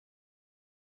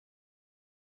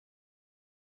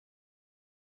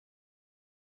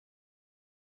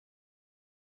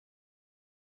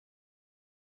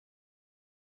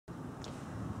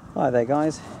Hi there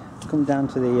guys, come down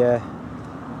to the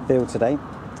field today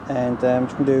and I'm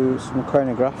just going to do some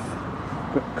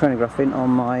chronographing on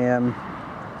my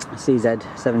Cz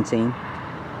 17,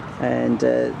 and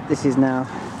this is now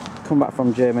come back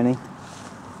from Germany,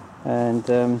 and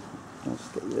I'll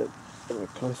just get you a bit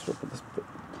closer up at this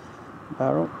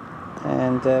barrel,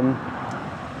 and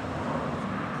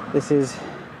this is,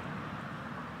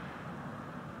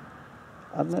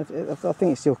 I don't know if I think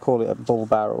you still call it a bull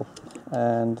barrel,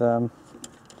 and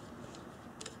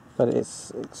but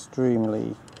it's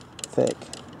extremely thick.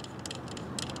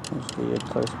 I'll just get you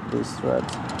close to these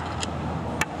threads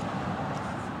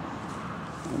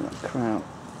and that crown.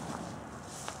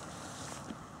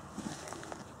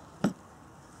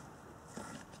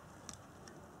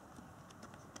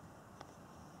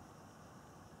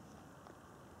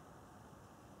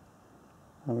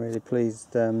 I'm really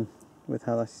pleased with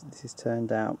how this has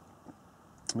turned out.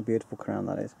 A beautiful crown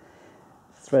that is.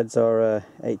 Threads are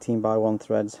 18 by 1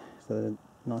 threads, so they're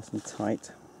nice and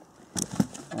tight.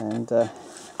 And I'll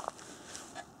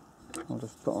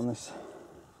just put on this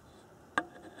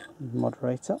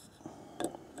moderator.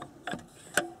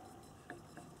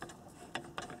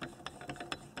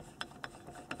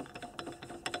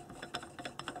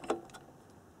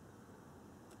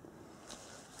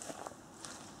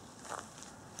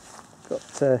 Got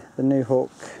the new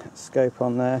Hawk scope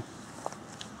on there,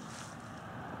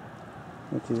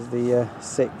 which is the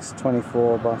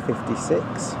 624 by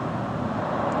 56,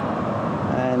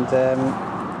 and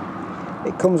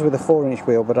it comes with a 4-inch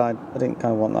wheel, but I didn't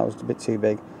kind of want that, it was a bit too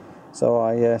big, so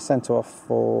I sent off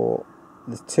for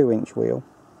the 2-inch wheel,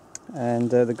 and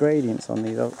the gradients on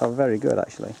these are very good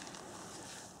actually.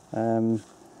 I'm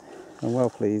well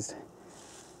pleased.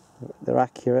 They're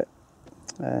accurate,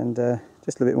 and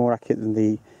just a little bit more accurate than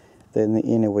the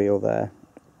inner wheel there.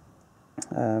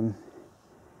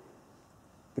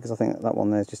 Because I think that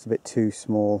one there is just a bit too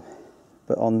small,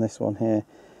 but on this one here,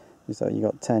 so you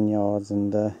got 10 yards,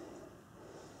 and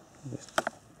just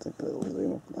take a little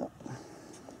zoom up on that.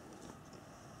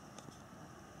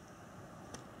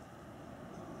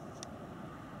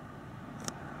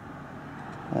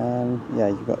 Yeah,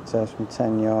 you've got from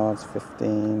 10 yards,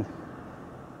 15,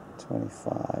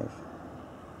 25,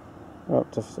 we're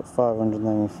up to 500 and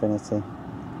then infinity.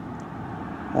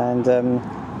 And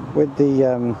with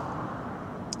the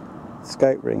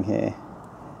scope ring here,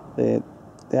 the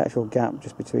actual gap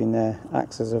just between there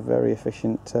acts as a very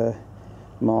efficient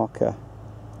marker.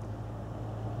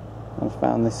 I've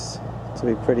found this to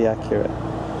be pretty accurate.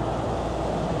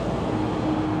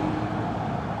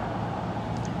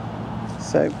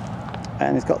 So,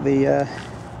 and it's got the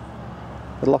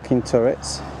locking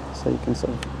turrets, so you can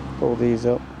sort of pull these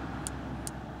up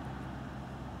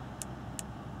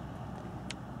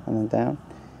and then down.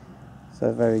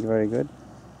 So very, very good.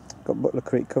 Got Butler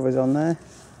Creek covers on there.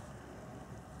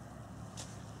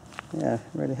 Yeah,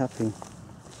 really happy with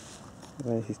the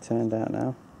way this has turned out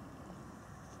now.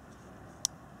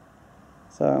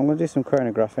 So I'm going to do some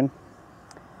chronographing,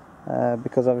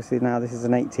 because obviously now this is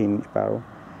an 18-inch barrel,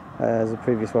 as the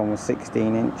previous one was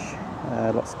 16-inch,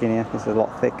 a lot skinnier. This is a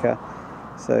lot thicker,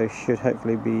 so should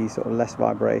hopefully be sort of less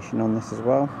vibration on this as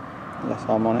well, less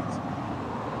harmonics.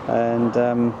 And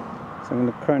so I'm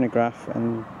going to chronograph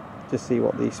and just see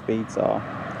what these speeds are.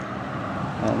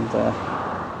 And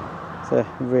it's a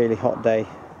really hot day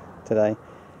today,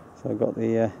 so I've got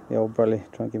the old brolly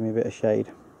trying to give me a bit of shade,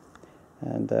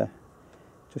 and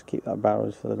just keep that barrel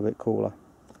just a little bit cooler.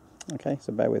 Okay,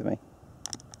 so bear with me.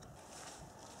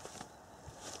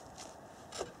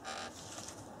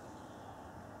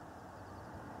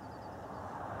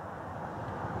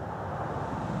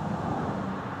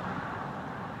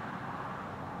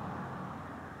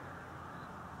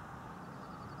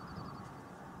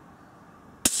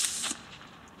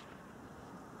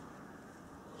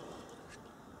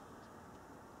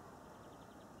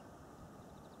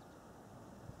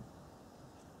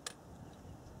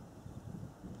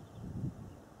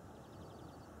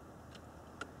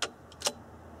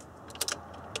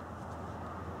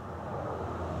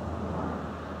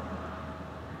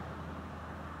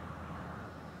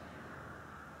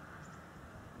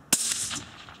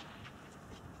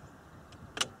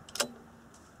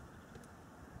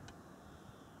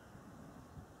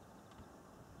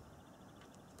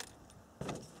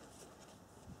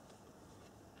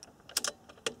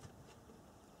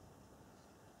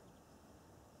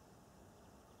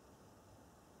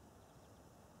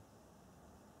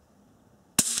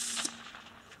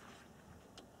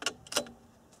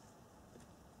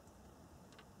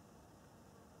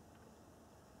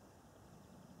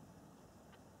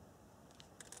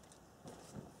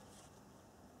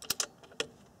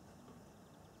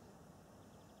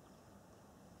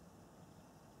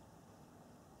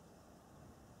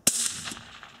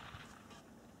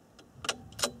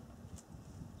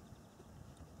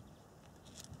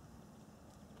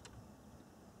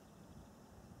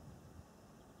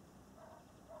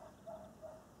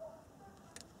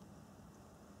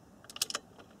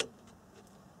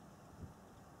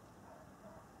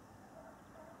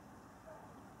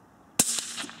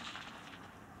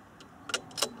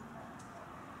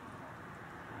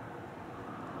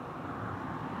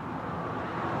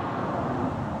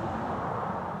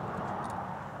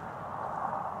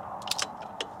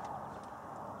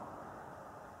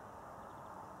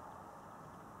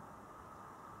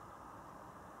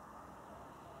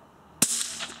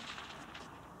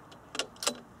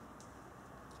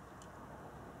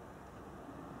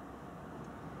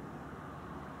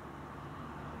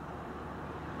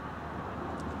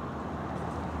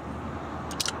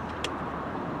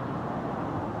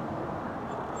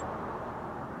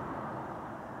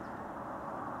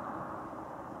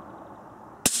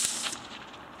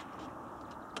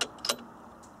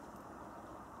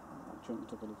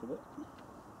 chunked up a little bit.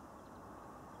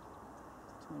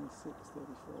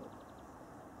 26.34.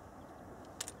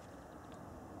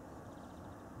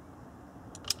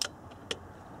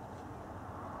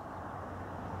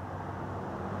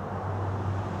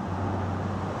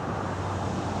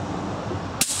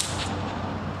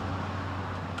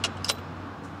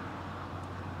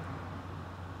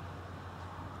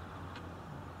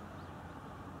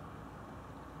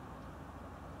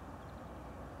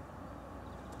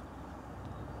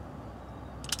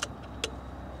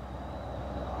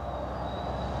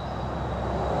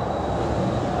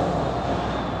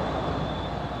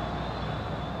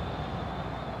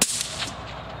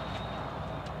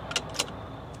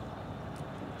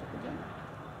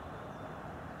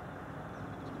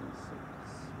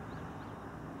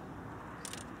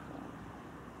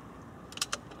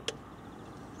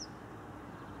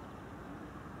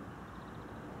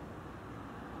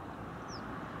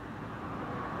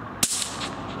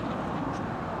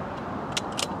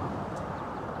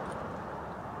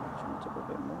 Up a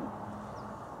bit more.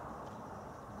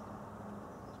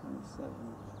 27.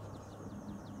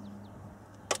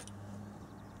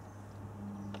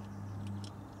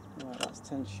 Right, that's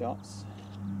 10 shots.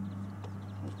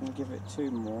 I'm just going to give it 2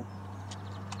 more.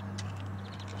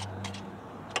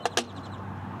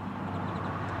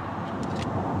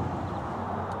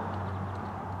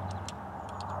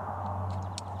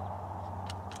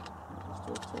 Let's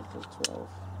do a total of 12.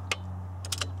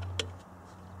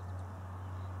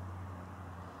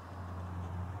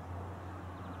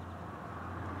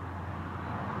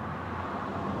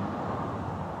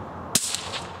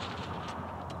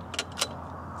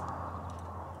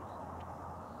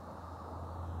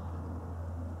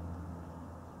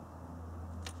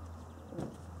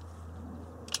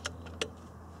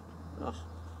 Oh,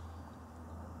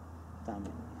 damn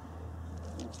it.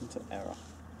 Went into error.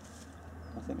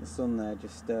 I think the sun there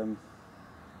just is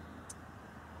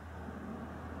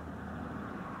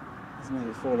made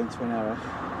it fall into an error.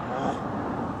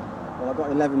 Well, I've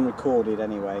got 11 recorded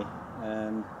anyway.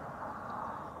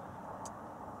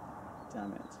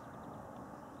 Damn it.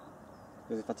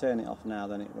 Because if I turn it off now,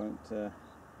 then it won't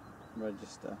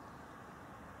register.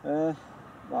 Right,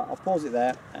 I'll pause it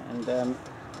there and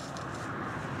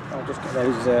I'll just get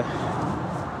those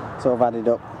sort of added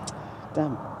up.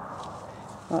 Damn.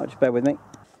 Right, just bear with me.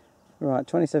 Right,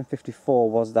 27.54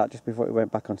 was that, just before it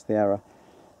went back onto the error.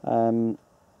 So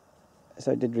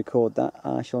I did record that.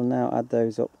 I shall now add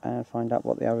those up and find out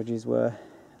what the averages were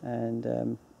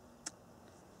and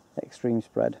extreme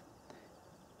spread.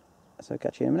 So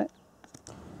catch you in a minute.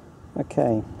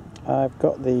 Okay, I've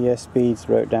got the speeds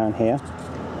wrote down here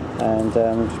and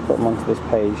just put them onto this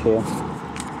page here.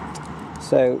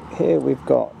 So here we've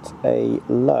got a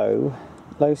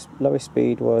lowest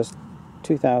speed was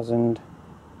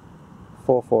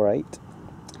 2,448.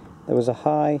 There was a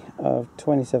high of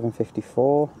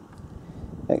 27.54,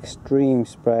 extreme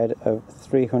spread of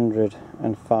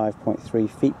 305.3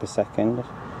 feet per second,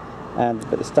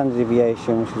 but the standard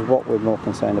deviation, which is what we're more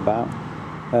concerned about,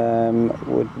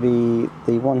 would be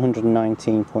the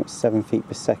 119.7 feet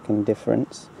per second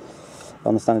difference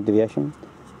on the standard deviation.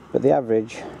 But the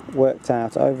average worked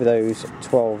out over those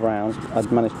 12 rounds, I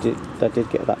did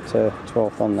get that to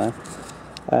 12th on there,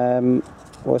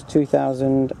 was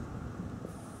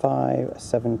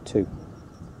 2,572.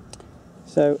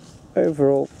 So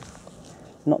overall,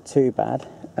 not too bad.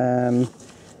 I'm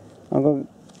going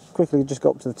to quickly just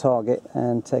go up to the target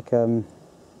and take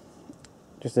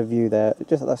just a view there.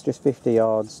 That's just 50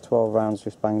 yards, 12 rounds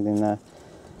just banged in there,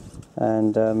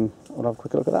 and we'll have a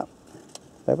quick look at that.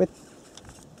 Bear with.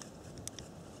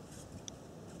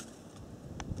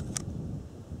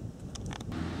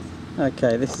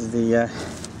 Okay, this is the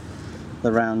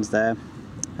rounds there.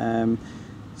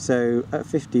 So at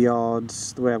 50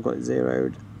 yards, the way I've got it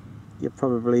zeroed, you're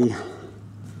probably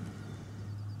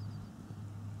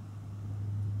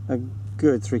a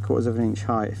good 3/4 of an inch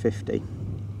high at 50,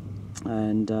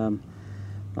 and I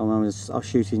was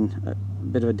shooting a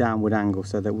bit of a downward angle,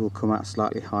 so that will come out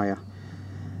slightly higher.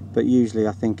 But usually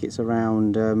I think it's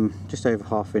around just over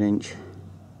 ½ an inch.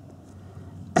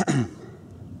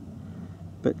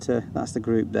 But that's the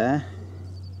group there.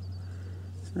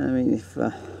 I mean, if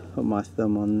I put my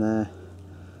thumb on there,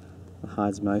 it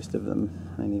hides most of them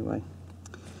anyway.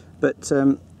 But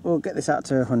we'll get this out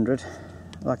to 100.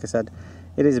 Like I said,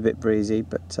 it is a bit breezy,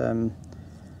 but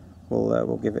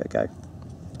we'll give it a go.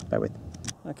 Bear with.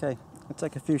 Okay, I'll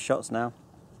take a few shots now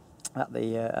at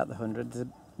the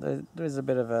 100. There is a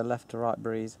bit of a left to right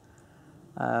breeze,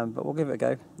 but we'll give it a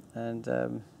go and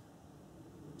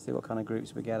see what kind of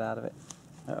groups we get out of it.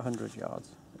 At 100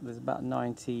 yards, there's about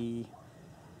 90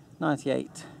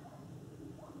 98,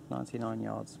 99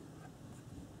 yards.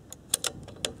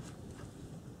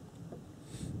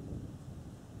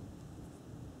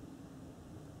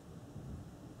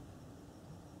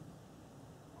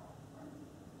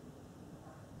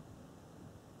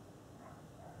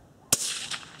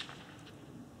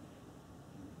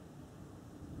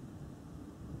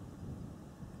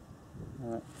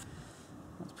 Alright,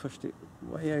 that's pushed it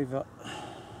way over.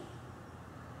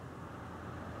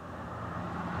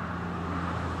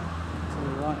 To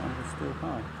the right and we're still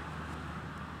high.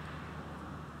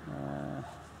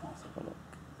 Let's have a look.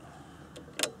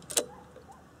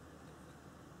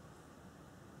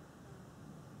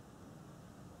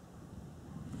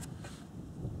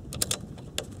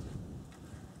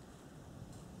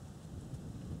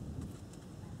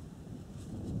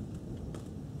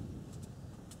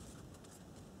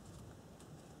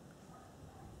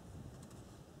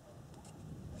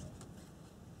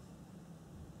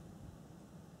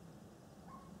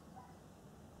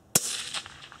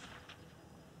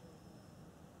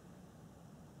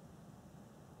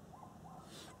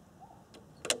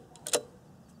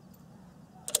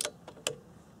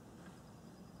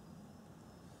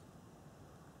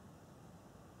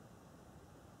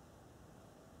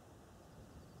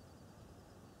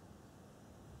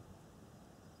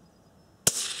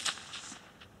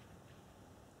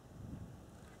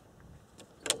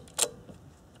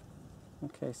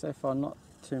 Okay, so far not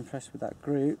too impressed with that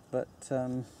group, but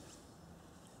I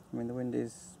mean the wind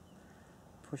is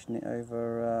pushing it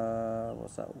over,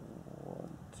 what's that, 1,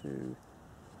 2,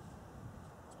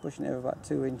 it's pushing it over about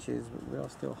 2 inches, but we are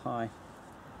still high.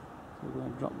 So we're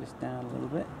going to drop this down a little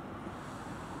bit.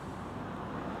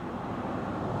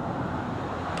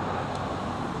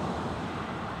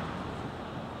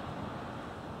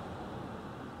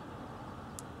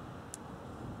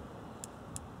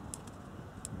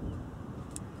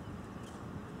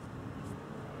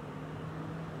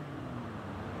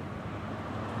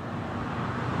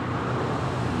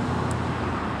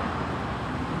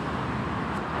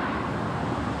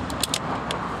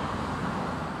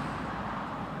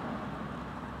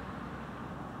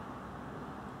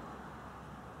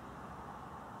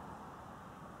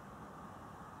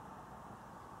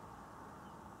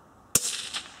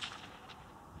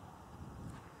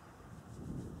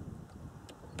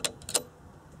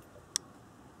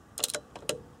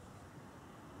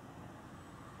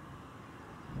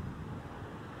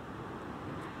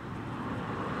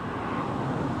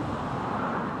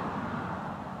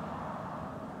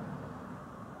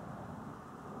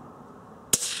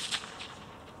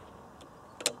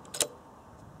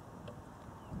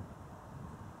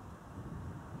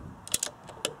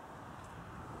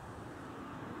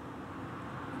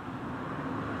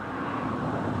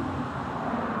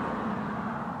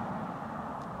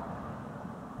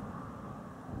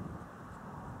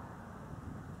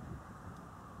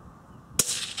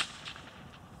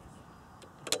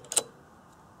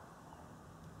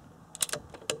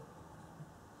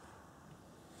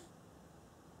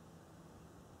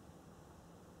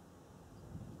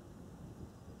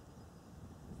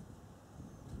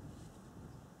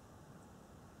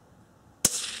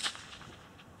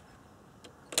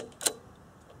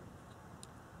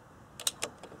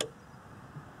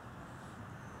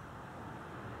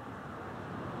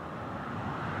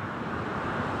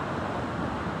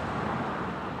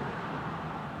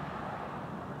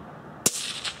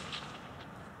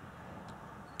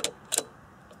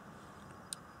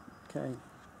 Okay,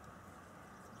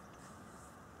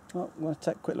 well, I'm going to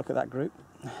take a quick look at that group.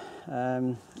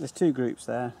 There's 2 groups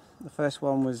there. The first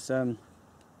one was good,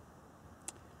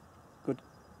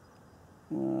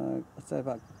 I'd say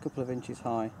about a couple of inches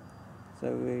high.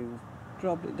 So we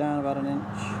dropped it down about 1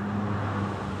 inch,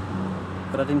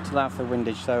 but I didn't allow for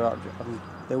windage, so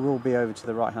there will be over to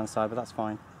the right hand side, but that's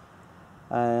fine.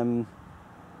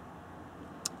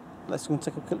 Let's go and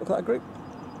take a quick look at that group.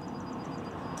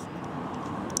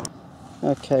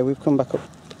 Okay, we've come back up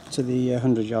to the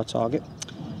 100-yard target,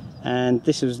 and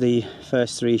this was the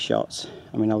first 3 shots.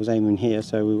 I mean, I was aiming here,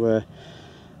 so we were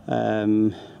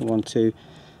 2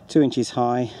 inches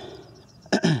high.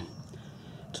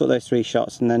 Took those 3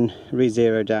 shots and then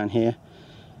re-zeroed down here.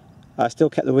 I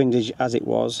still kept the windage as it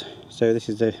was, so this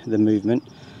is the movement.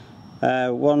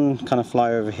 One kind of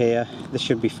fly over here. This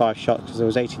should be 5 shots because there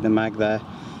was 8 in the mag there,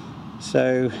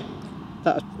 so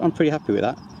I'm pretty happy with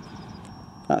that.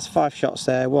 That's 5 shots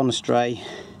there, 1 astray.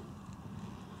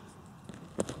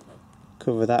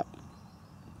 Cover that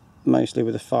mostly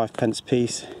with a 5p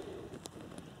piece.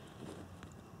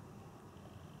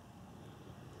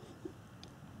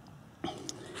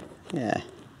 Yeah,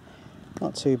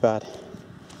 not too bad.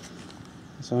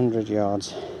 Let's that's 100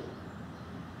 yards.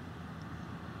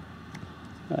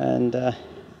 And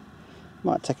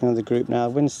might take another group now.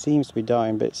 The wind seems to be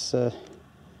dying, but it's,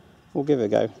 we'll give it a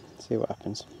go, see what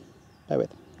happens. Bear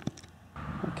with.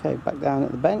 Okay, back down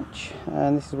at the bench,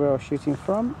 and this is where I was shooting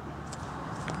from.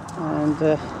 And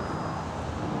just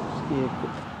give you a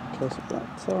quick close up of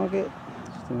that target,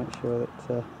 just to make sure that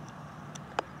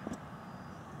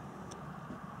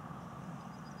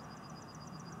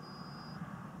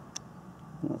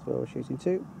that's where we're shooting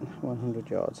to, 100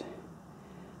 yards.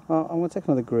 Well, I'm going to take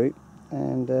another group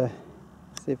and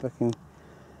see if I can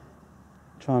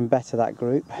try and better that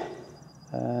group,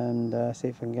 and see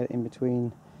if I can get it in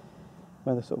between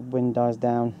where the sort of wind dies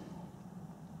down,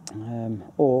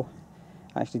 or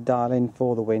actually dial in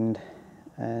for the wind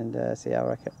and see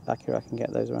how accurate I can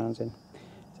get those rounds in.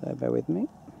 So bear with me.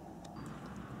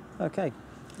 Okay,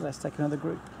 let's take another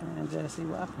group and see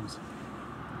what happens.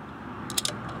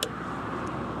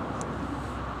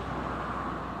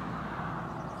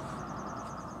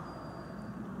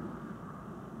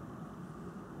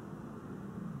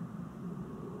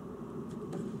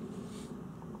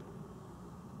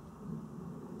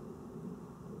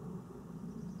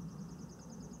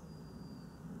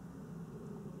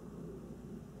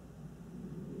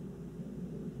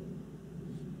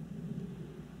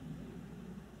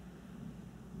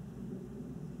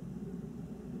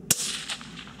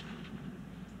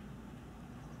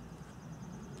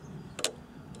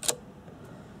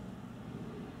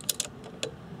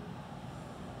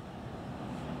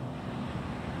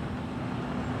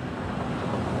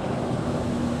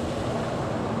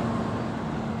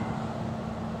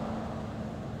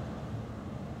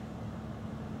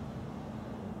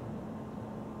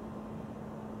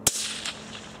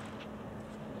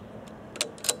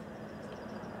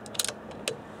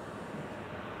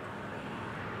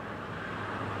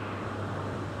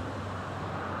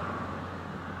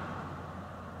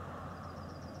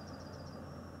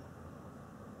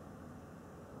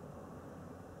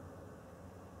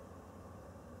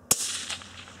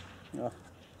 Oh.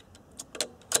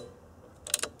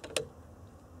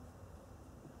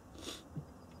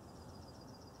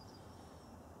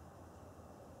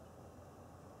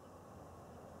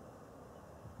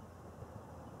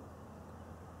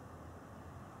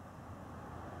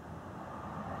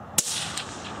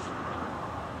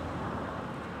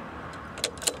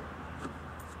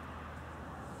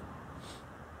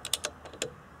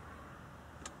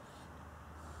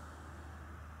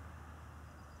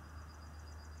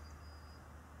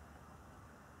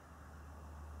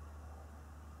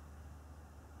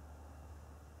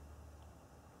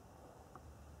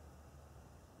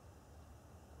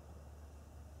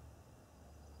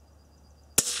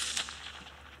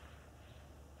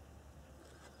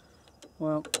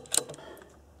 Well,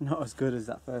 not as good as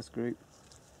that first group.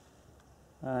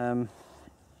 I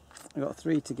got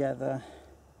 3 together,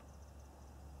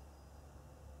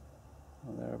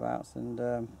 or thereabouts,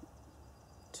 and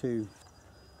two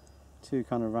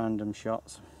kind of random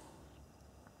shots.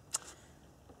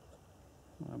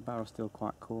 The barrel's still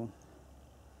quite cool.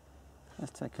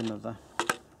 Let's take another,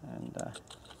 and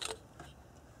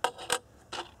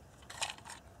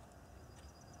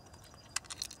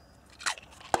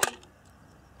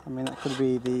I mean, that could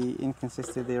be the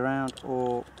inconsistency of the round,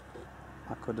 or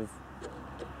I could have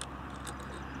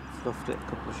fluffed it a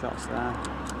couple of shots there.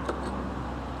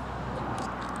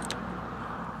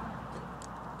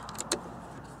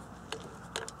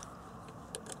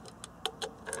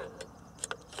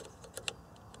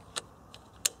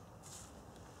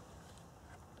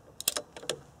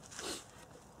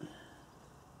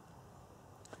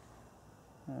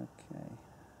 Okay,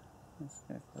 let's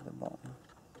go for the bottom.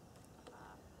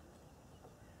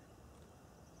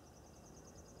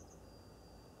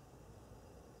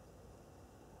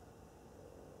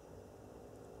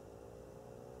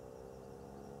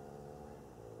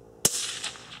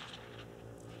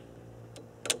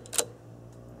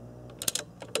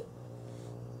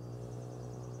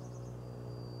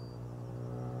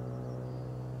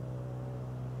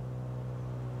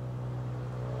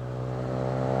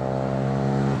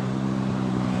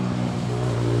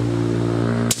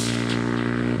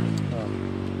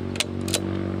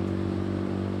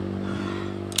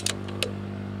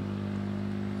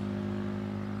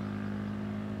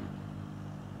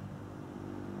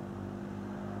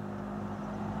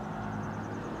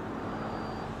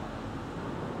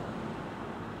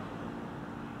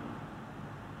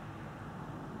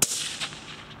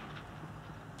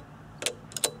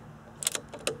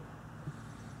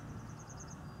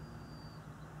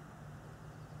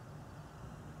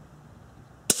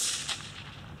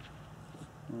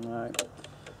 No,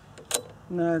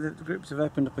 No, the groups have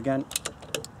opened up again.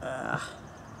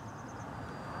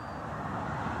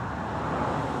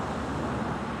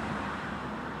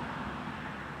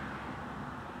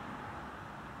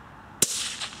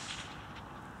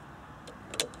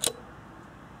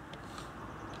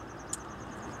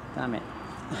 Damn it.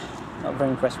 Not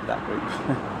very impressed with that group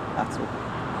at all.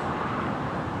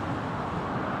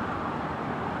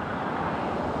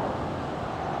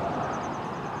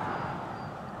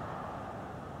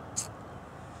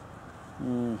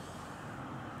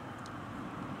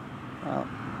 Well,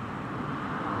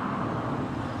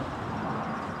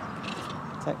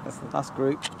 that's the last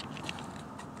group,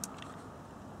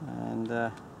 and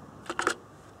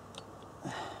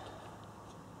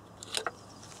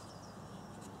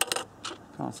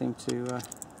can't seem to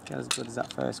get as good as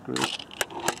that first group.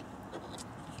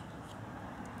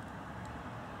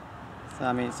 So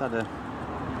I mean, it's had a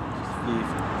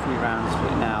few rounds for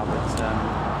it now, but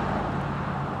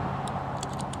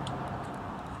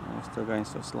we're still going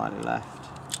sort of slightly left.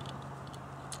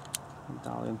 I'll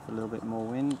dial in for a little bit more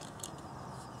wind.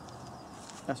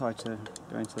 That's right, to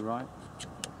go into the right.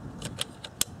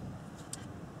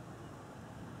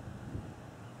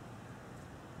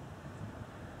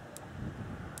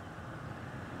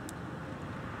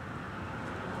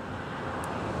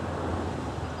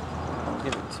 I'll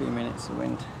give it 2 minutes of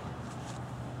wind.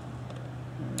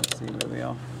 And let's see where we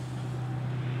are.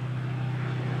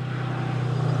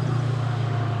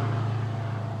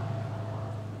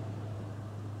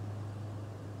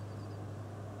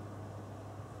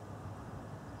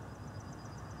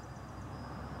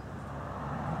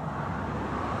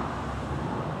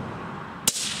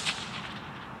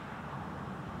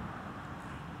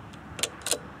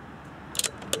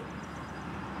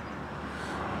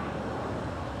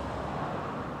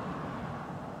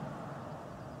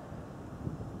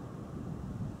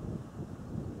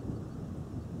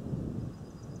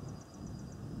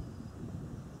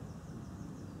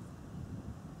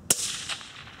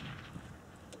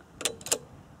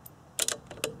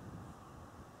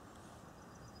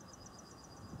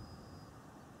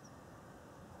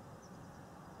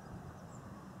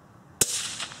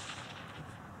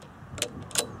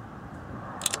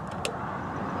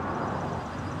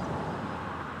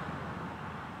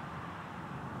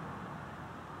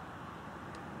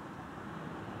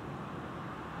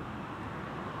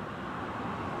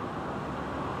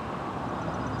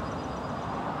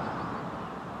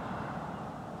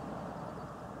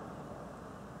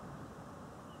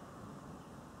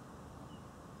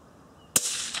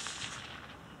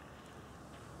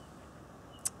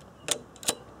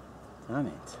 Damn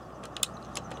it.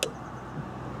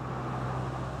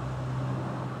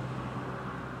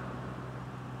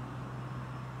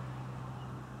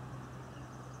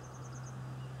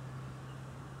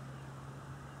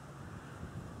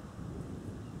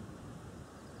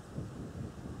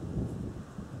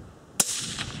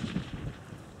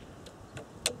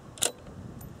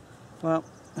 Well,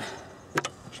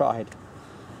 tried.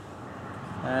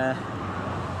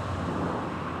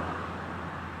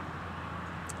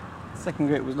 Second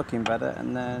group was looking better,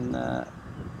 and then a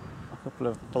couple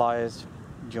of pliers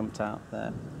jumped out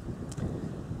there.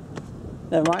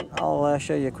 Never mind, I'll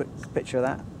show you a quick picture of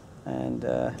that, and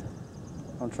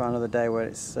I'll try another day where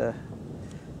it's a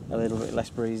little bit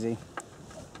less breezy.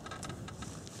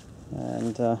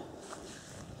 And just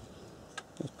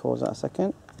pause that a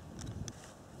second.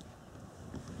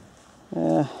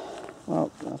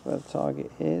 Well, that's where the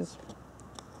target is.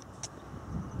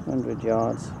 100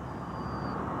 yards.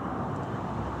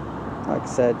 Like I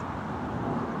said,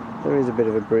 there is a bit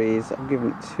of a breeze. I've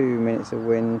given it 2 minutes of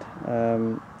wind.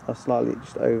 I'm slightly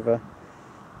just over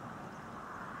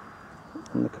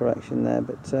on the correction there,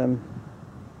 but no,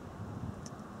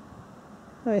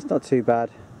 it's not too bad.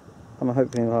 I'm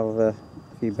hoping we'll have a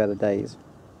few better days.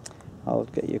 I'll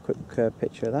get you a quick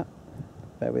picture of that.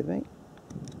 Bear with me.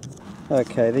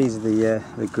 Okay, these are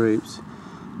the groups.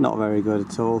 Not very good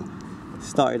at all.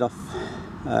 Started off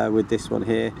with this one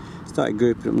here. Started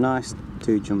grouping up nice.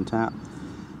 2 jumped out.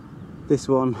 This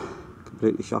one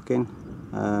completely shocking.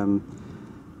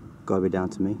 Got to be down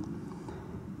to me.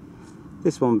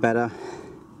 This one better.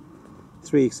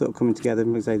 3 sort of coming together.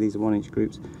 Like I say, these are 1-inch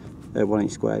groups,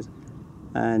 1-inch squares,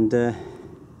 and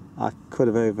I could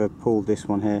have over pulled this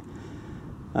one here,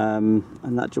 and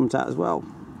that jumped out as well.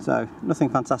 So nothing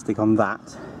fantastic on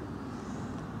that,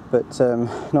 but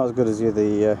not as good as the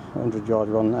other 100-yard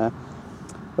one there.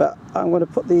 But I'm going to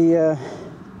put the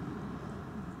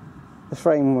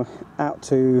frame out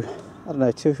to, I don't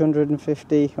know,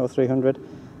 250 or 300.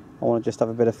 I want to just have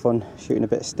a bit of fun shooting a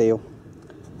bit of steel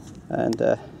and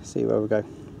see where we go.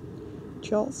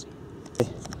 Cheers.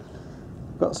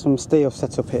 Got some steel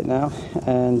set up here now,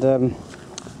 and I'll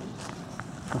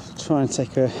try and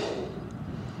take a.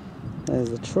 There's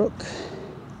the truck.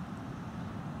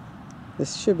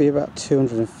 This should be about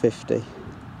 250,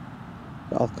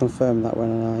 but I'll confirm that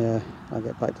when I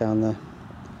get back down there.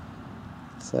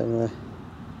 So,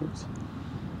 oops.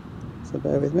 So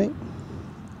bear with me.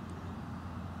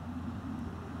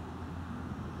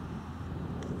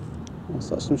 I'll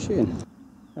start some shooting.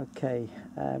 Okay,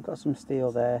 I've got some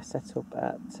steel there set up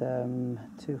at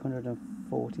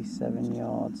 247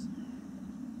 yards.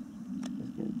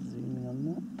 Just get zooming on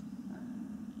that.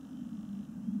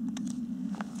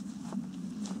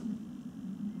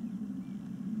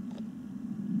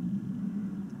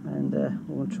 And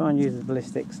we'll try and use the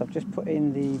ballistics. I've just put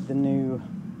in the new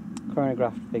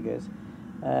chronograph figures.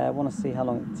 I want to see how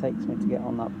long it takes me to get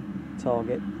on that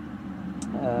target.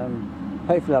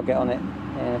 Hopefully I'll get on it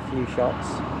in a few shots.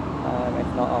 If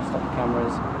not, I'll stop the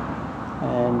cameras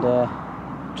and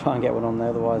try and get one on there.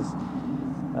 Otherwise,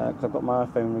 because I've got my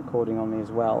iPhone recording on me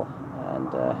as well,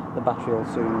 and the battery will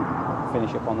soon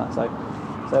finish up on that. So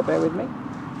bear with me,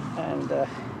 and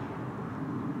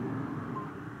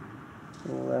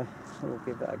we'll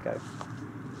give that a go.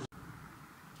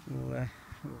 We'll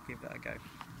give that a go.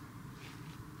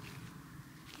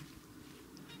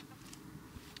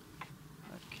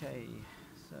 Okay,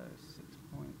 so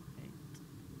 6.8.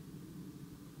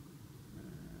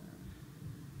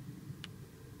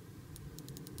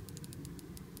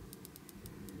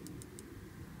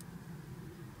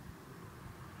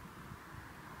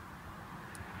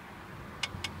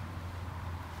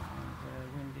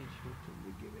 Windage will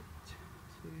probably give it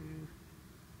 2.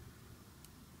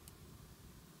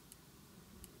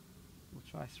 We'll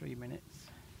try 3 minutes.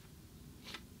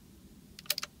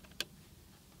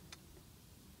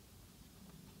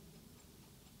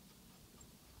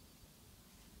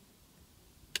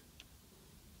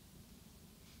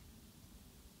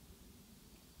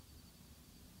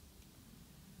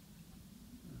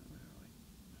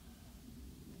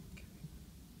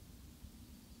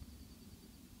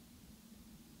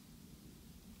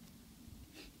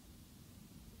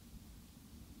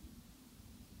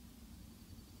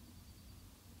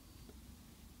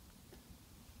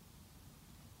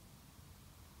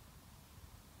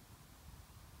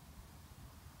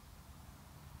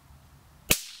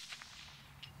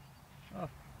 Oh,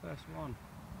 first one.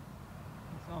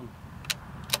 It's on.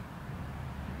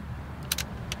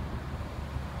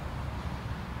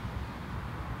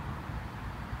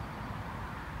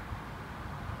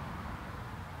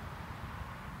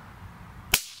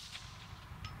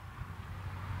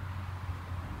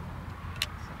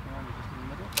 Second one is just in the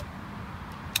middle.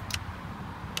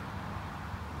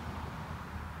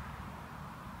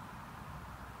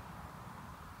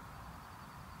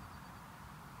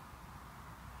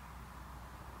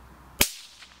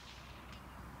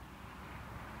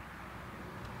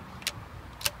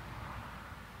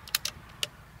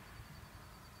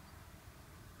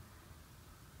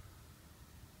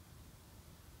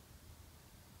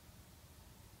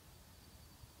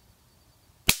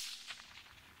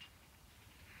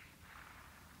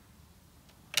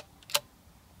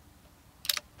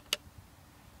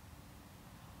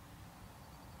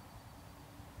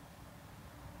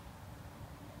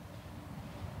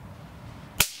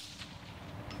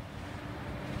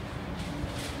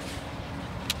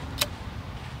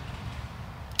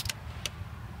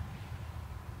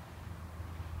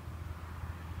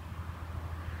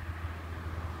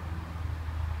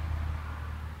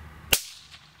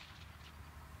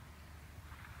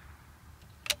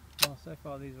 Well, so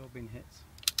far these have all been hits.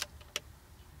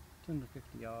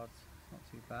 250 yards, not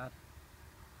too bad.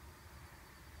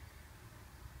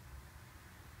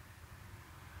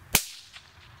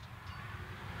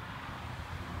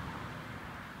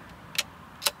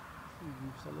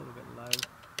 Just a little bit low.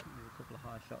 There's a couple of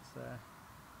high shots there.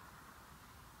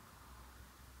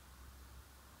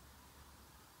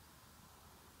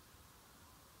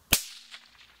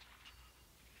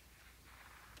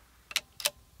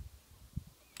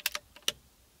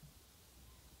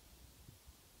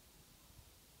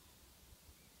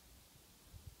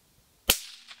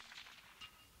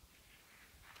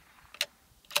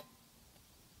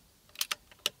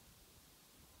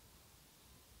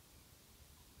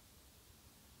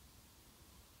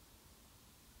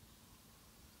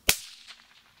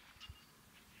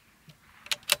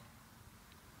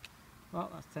 Well,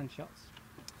 that's 10 shots.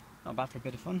 Not bad for a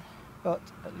bit of fun, but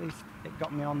at least it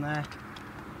got me on there.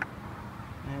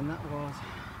 And that was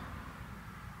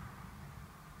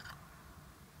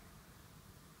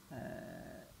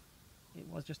it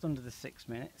was just under the 6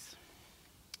 minutes,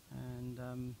 and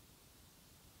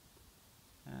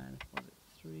and was it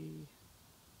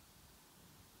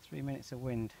 3 minutes of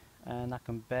wind, and I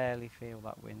can barely feel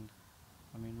that wind.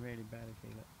 I mean, really barely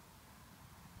feel it.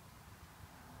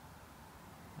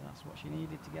 But that's what she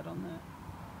needed to get on there.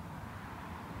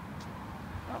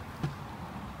 Well,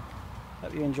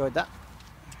 hope you enjoyed that,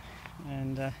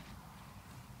 and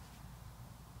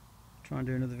try and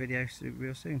do another video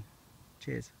real soon.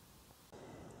 Cheers.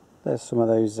 There's some of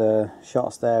those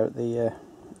shots there at the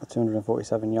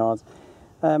 247 yards.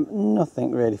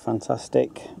 Nothing really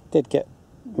fantastic.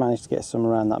 Managed to get some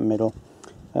around that middle.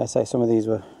 So some of these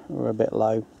were a bit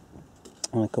low,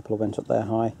 and a couple went up there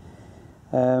high.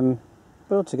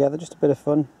 But altogether, just a bit of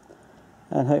fun,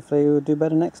 and hopefully we'll do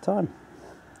better next time.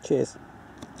 Cheers.